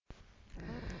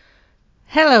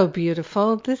Hello,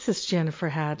 beautiful. This is Jennifer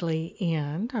Hadley,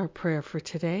 and our prayer for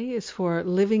today is for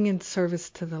living in service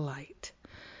to the light.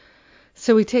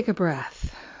 So we take a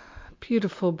breath, a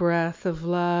beautiful breath of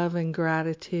love and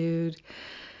gratitude,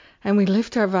 and we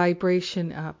lift our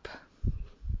vibration up.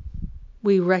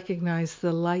 We recognize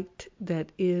the light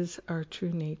that is our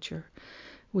true nature.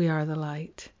 We are the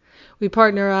light. We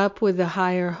partner up with the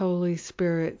higher Holy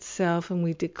Spirit self, and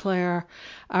we declare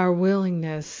our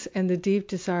willingness and the deep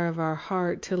desire of our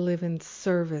heart to live in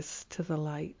service to the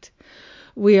light.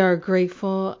 We are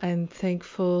grateful and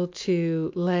thankful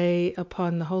to lay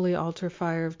upon the holy altar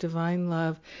fire of divine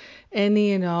love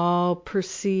any and all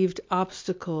perceived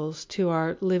obstacles to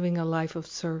our living a life of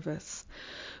service.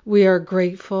 We are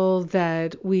grateful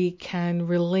that we can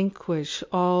relinquish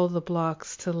all the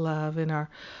blocks to love in our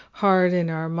heart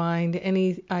and our mind,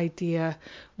 any idea,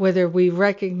 whether we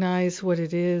recognize what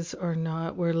it is or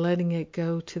not, we're letting it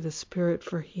go to the Spirit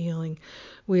for healing.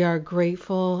 We are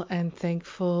grateful and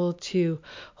thankful to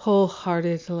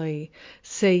wholeheartedly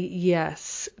say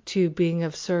yes to being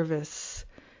of service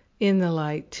in the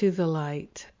light, to the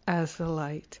light, as the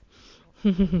light.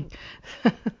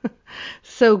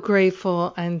 So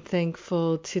grateful and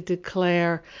thankful to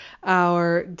declare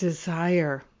our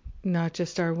desire, not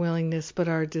just our willingness, but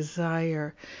our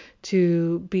desire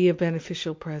to be a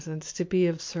beneficial presence, to be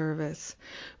of service.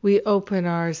 We open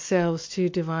ourselves to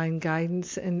divine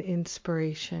guidance and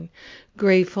inspiration.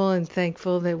 Grateful and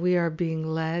thankful that we are being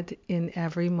led in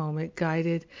every moment,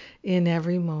 guided in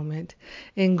every moment.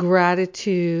 In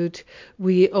gratitude,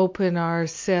 we open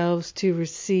ourselves to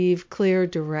receive clear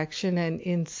direction and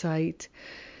insight,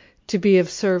 to be of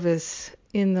service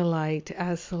in the light,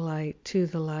 as the light, to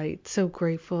the light. So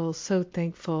grateful, so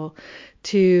thankful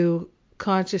to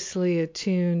consciously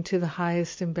attune to the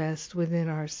highest and best within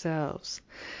ourselves.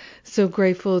 So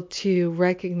grateful to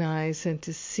recognize and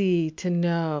to see, to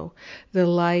know the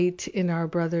light in our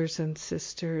brothers and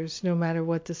sisters, no matter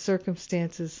what the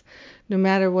circumstances, no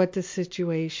matter what the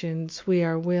situations, we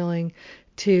are willing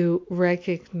to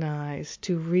recognize,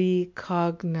 to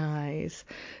recognize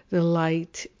the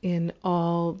light in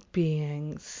all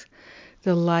beings.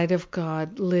 The light of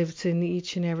God lives in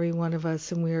each and every one of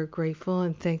us, and we are grateful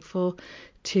and thankful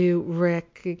to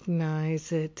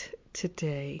recognize it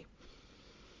today.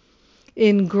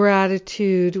 In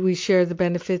gratitude, we share the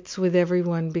benefits with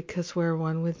everyone because we're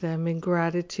one with them. In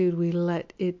gratitude, we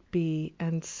let it be,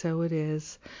 and so it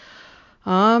is.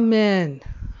 Amen.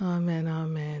 Amen.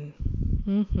 Amen.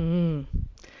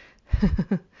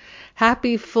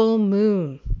 Happy full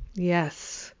moon.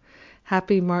 Yes.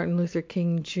 Happy Martin Luther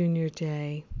King Jr.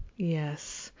 Day.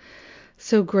 Yes.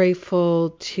 So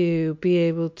grateful to be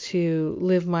able to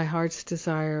live my heart's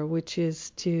desire, which is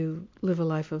to live a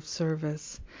life of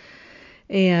service.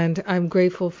 And I'm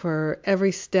grateful for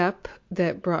every step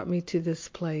that brought me to this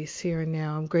place here and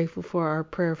now. I'm grateful for our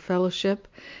prayer fellowship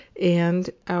and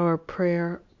our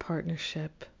prayer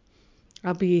partnership.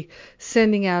 I'll be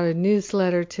sending out a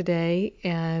newsletter today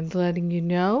and letting you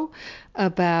know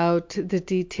about the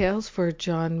details for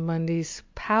John Mundy's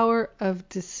Power of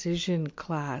Decision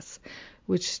class,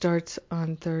 which starts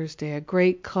on Thursday. A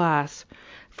great class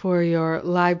for your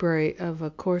Library of A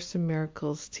Course in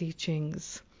Miracles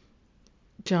teachings.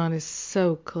 John is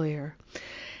so clear.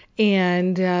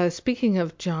 And speaking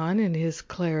of John and his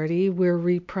clarity, we're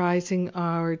reprising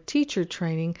our teacher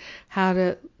training, how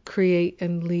to create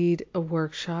and lead a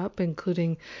workshop,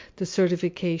 including the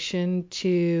certification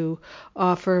to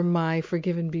offer my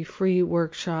Forgive and Be Free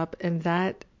workshop, and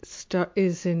that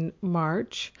is in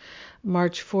March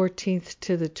 14th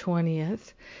to the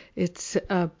 20th. It's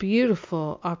a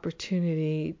beautiful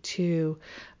opportunity to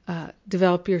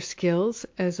develop your skills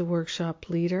as a workshop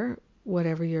leader,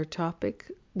 whatever your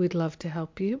topic. We'd love to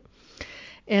help you.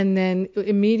 And then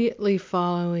immediately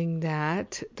following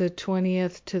that, the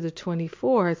 20th to the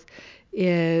 24th,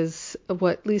 is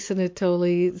what Lisa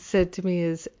Natoli said to me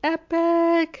is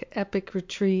epic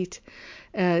retreat.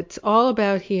 It's all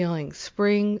about healing,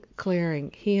 spring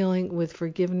clearing, healing with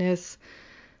forgiveness,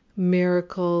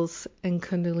 miracles, and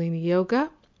Kundalini yoga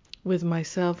with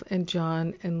myself and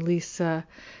John and Lisa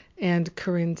and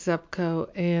Corinne Zupko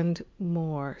and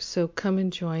more. So come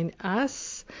and join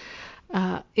us.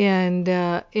 And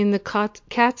in the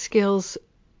Catskills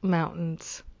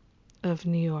Mountains of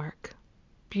New York.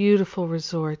 Beautiful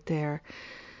resort there.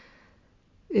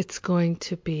 It's going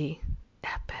to be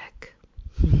epic.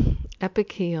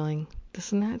 Epic healing.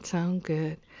 Doesn't that sound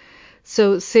good?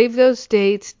 So save those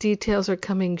dates. Details are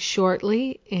coming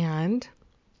shortly. And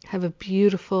have a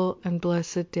beautiful and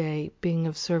blessed day being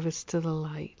of service to the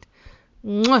light.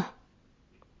 Mwah!